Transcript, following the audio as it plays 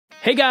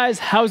Hey guys,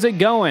 how's it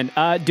going?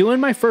 Doing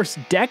my first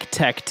deck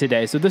tech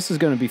today, so this is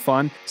going to be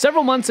fun.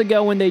 Several months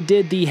ago when they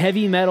did the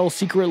Heavy Metal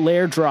Secret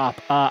Lair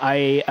drop,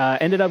 I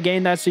ended up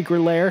getting that Secret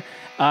Lair,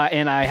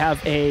 and I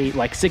have a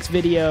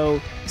 6-video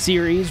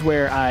series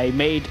where I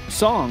made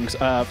songs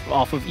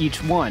off of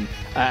each one,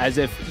 as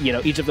if,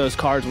 each of those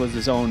cards was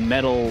its own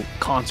metal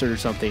concert or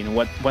something, and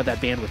what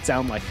that band would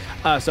sound like.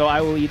 So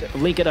I will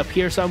link it up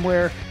here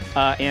somewhere,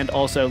 and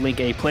also link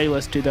a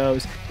playlist to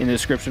those in the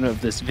description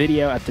of this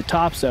video at the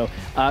top. So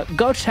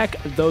go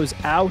check those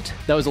out.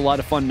 That was a lot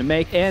of fun to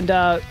make, and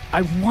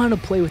I want to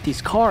play with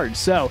these cards.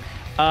 So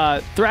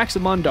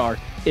Thraximundar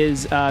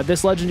is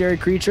this legendary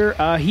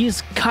creature.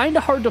 He's kind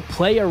of hard to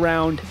play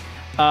around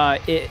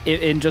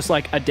in just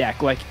like a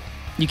deck. Like,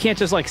 you can't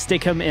just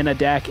stick him in a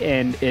deck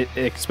and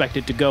expect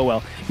it to go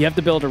well. You have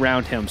to build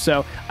around him.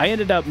 So I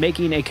ended up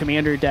making a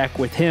commander deck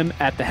with him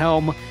at the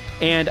helm,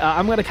 and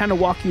I'm going to kind of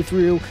walk you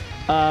through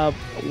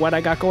what I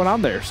got going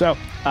on there. So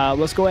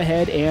let's go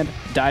ahead and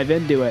dive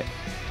into it.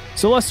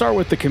 So let's start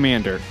with the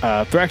commander.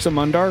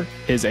 Thraximundar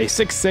is a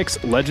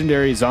 6/6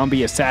 legendary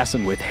zombie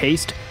assassin with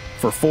haste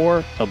for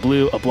 4, a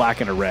blue, a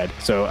black, and a red.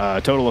 So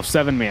a total of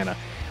 7 mana.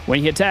 When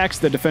he attacks,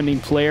 the defending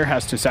player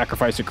has to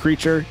sacrifice a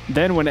creature.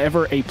 Then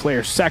whenever a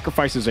player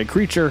sacrifices a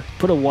creature,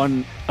 put a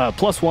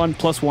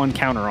 +1/+1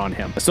 counter on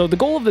him. So the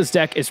goal of this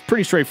deck is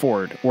pretty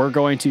straightforward. We're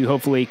going to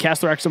hopefully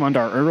cast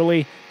Thraximundar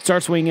early,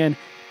 start swinging.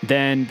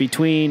 Then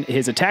between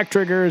his attack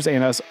triggers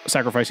and us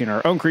sacrificing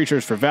our own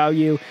creatures for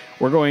value,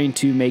 we're going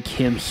to make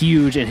him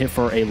huge and hit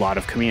for a lot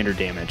of commander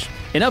damage.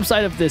 An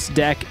upside of this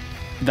deck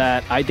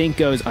that I think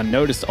goes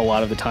unnoticed a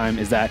lot of the time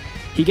is that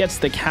he gets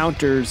the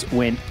counters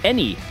when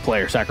any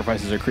player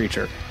sacrifices a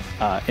creature.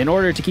 In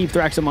order to keep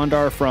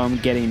Thraximundar from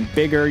getting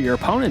bigger, your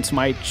opponents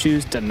might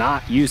choose to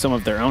not use some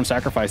of their own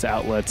sacrifice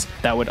outlets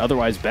that would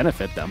otherwise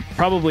benefit them.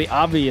 Probably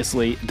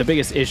obviously, the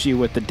biggest issue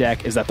with the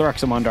deck is that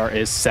Thraximundar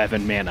is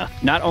 7 mana.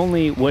 Not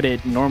only would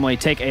it normally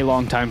take a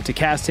long time to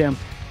cast him,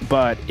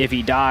 but if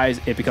he dies,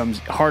 it becomes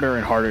harder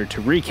and harder to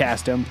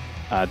recast him.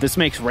 This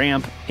makes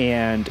ramp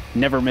and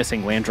never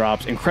missing land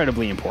drops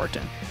incredibly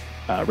important.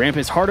 Ramp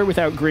is harder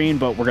without green,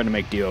 but we're going to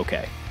make do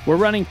okay. We're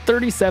running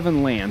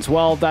 37 lands.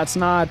 Well, that's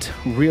not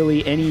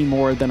really any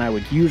more than I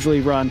would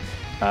usually run.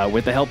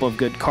 With the help of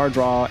good card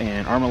draw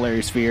and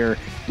Armillary Sphere,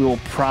 we will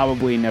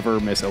probably never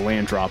miss a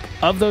land drop.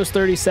 Of those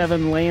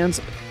 37 lands,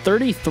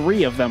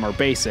 33 of them are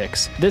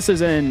basics. This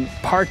is in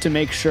part to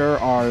make sure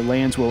our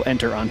lands will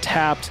enter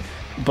untapped,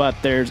 but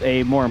there's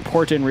a more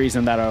important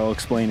reason that I'll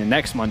explain in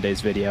next Monday's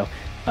video.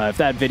 If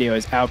that video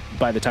is out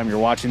by the time you're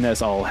watching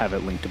this, I'll have it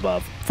linked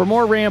above. For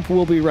more ramp,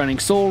 we'll be running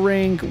Soul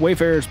Ring,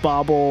 Wayfarer's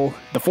Bauble,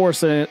 the 4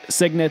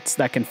 Signets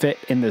that can fit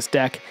in this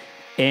deck,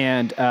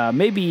 and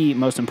maybe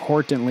most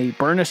importantly,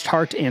 Burnished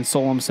Hart and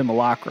Solemn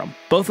Simulacrum.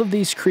 Both of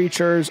these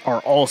creatures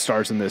are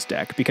all-stars in this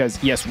deck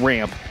because, yes,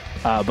 ramp,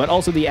 but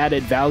also the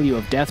added value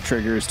of death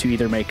triggers to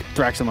either make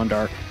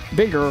Thraximundar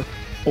bigger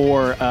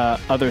or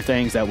other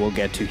things that we'll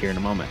get to here in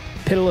a moment.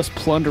 Pitiless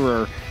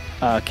Plunderer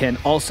can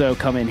also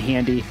come in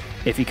handy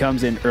if he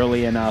comes in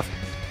early enough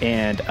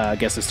and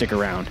gets to stick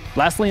around.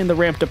 Lastly, in the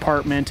ramp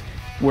department,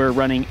 we're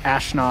running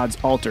Ashnod's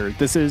Altar.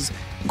 This is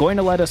going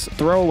to let us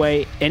throw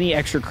away any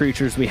extra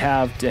creatures we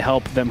have to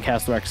help them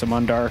cast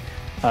Thraximundar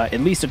at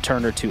least a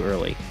turn or two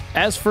early.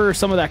 As for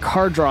some of that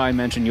card draw I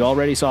mentioned, you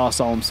already saw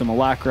Solemn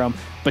Simulacrum,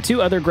 but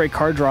 2 other great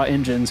card draw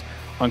engines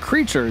on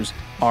creatures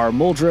are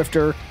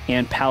Mulldrifter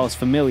and Palace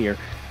Familiar.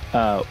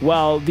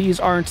 While these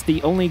aren't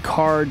the only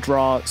card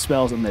draw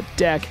spells in the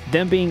deck,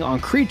 them being on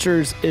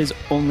creatures is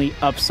only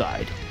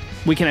upside.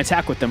 We can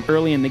attack with them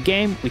early in the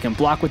game, we can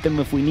block with them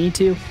if we need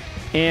to,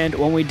 and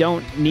when we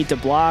don't need to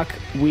block,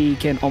 we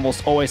can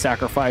almost always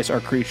sacrifice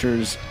our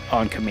creatures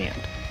on command.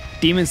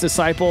 Demon's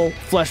Disciple,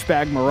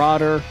 Fleshbag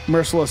Marauder,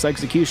 Merciless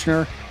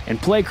Executioner, and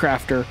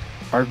Plaguecrafter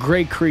are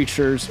great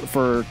creatures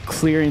for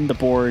clearing the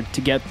board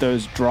to get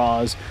those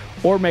draws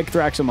or make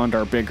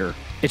Thraximundar bigger.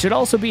 It should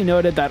also be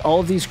noted that all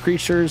of these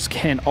creatures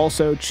can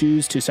also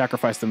choose to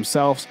sacrifice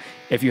themselves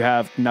if you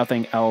have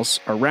nothing else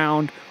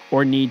around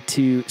or need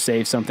to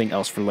save something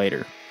else for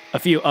later. A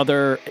few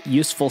other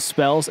useful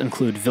spells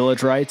include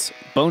Village Rites,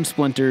 Bone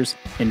Splinters,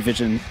 and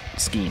Vision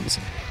Skeins.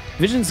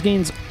 Vision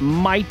Skeins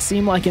might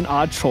seem like an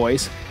odd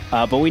choice,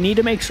 but we need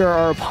to make sure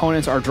our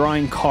opponents are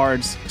drawing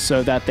cards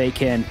so that they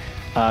can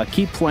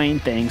keep playing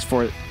things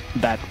for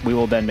that we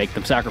will then make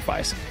them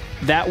sacrifice.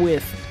 That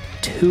with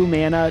 2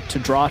 mana to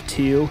draw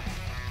 2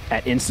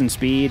 at instant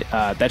speed,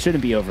 that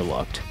shouldn't be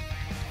overlooked.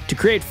 To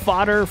create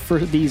fodder for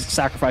these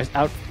sacrifice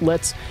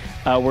outlets,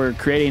 we're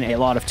creating a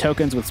lot of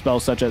tokens with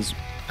spells such as,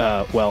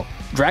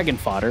 Dragon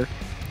Fodder,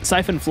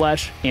 Siphon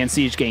Flesh, and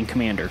Siege Gang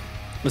Commander.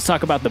 Let's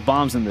talk about the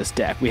bombs in this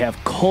deck. We have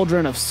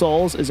Cauldron of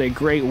Souls is a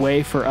great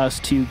way for us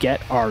to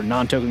get our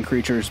non-token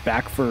creatures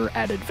back for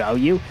added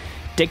value.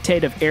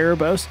 Dictate of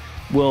Erebos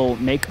will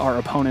make our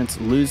opponents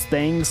lose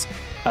things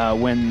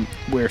when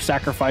we're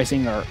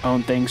sacrificing our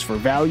own things for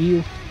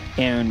value.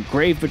 And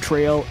Grave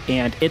Betrayal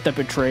and It That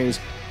Betrays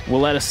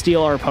will let us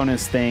steal our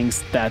opponent's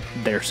things that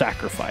they're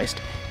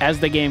sacrificed. As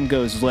the game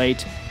goes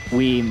late,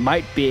 we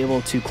might be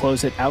able to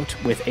close it out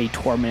with a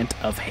Torment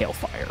of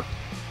Hailfire.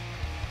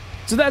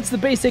 So that's the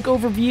basic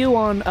overview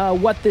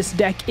on what this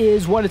deck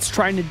is, what it's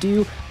trying to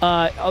do.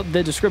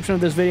 The description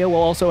of this video will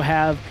also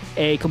have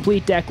a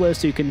complete deck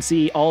list so you can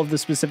see all of the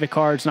specific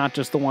cards, not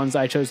just the ones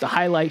I chose to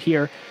highlight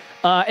here.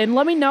 And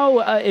let me know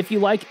if you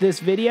like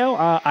this video.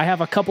 I have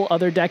a couple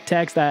other deck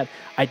techs that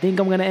I think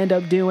I'm going to end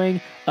up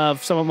doing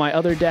of some of my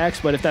other decks,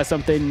 but if that's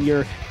something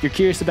you're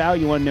curious about,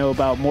 you want to know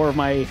about more of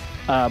my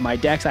my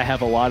decks, I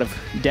have a lot of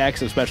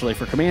decks, especially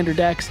for commander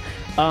decks.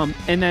 And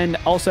then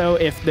also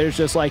if there's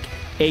just like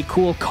a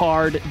cool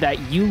card that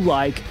you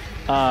like,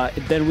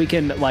 then we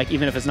can, like,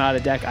 even if it's not a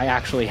deck I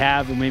actually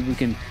have, maybe we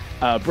can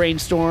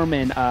brainstorm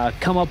and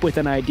come up with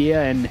an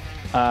idea, and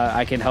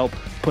I can help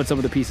put some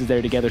of the pieces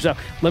there together. So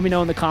let me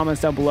know in the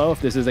comments down below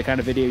if this is the kind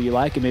of video you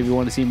like and maybe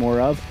want to see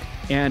more of.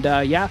 And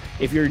yeah,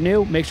 if you're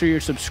new, make sure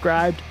you're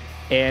subscribed.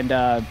 And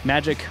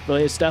magic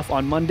related stuff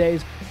on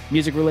Mondays,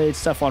 music related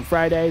stuff on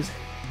Fridays.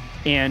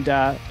 And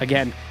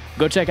again,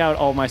 go check out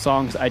all my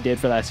songs I did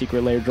for that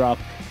Secret Lair drop.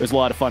 It was a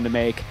lot of fun to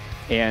make.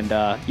 And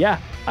yeah,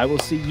 I will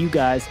see you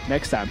guys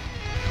next time.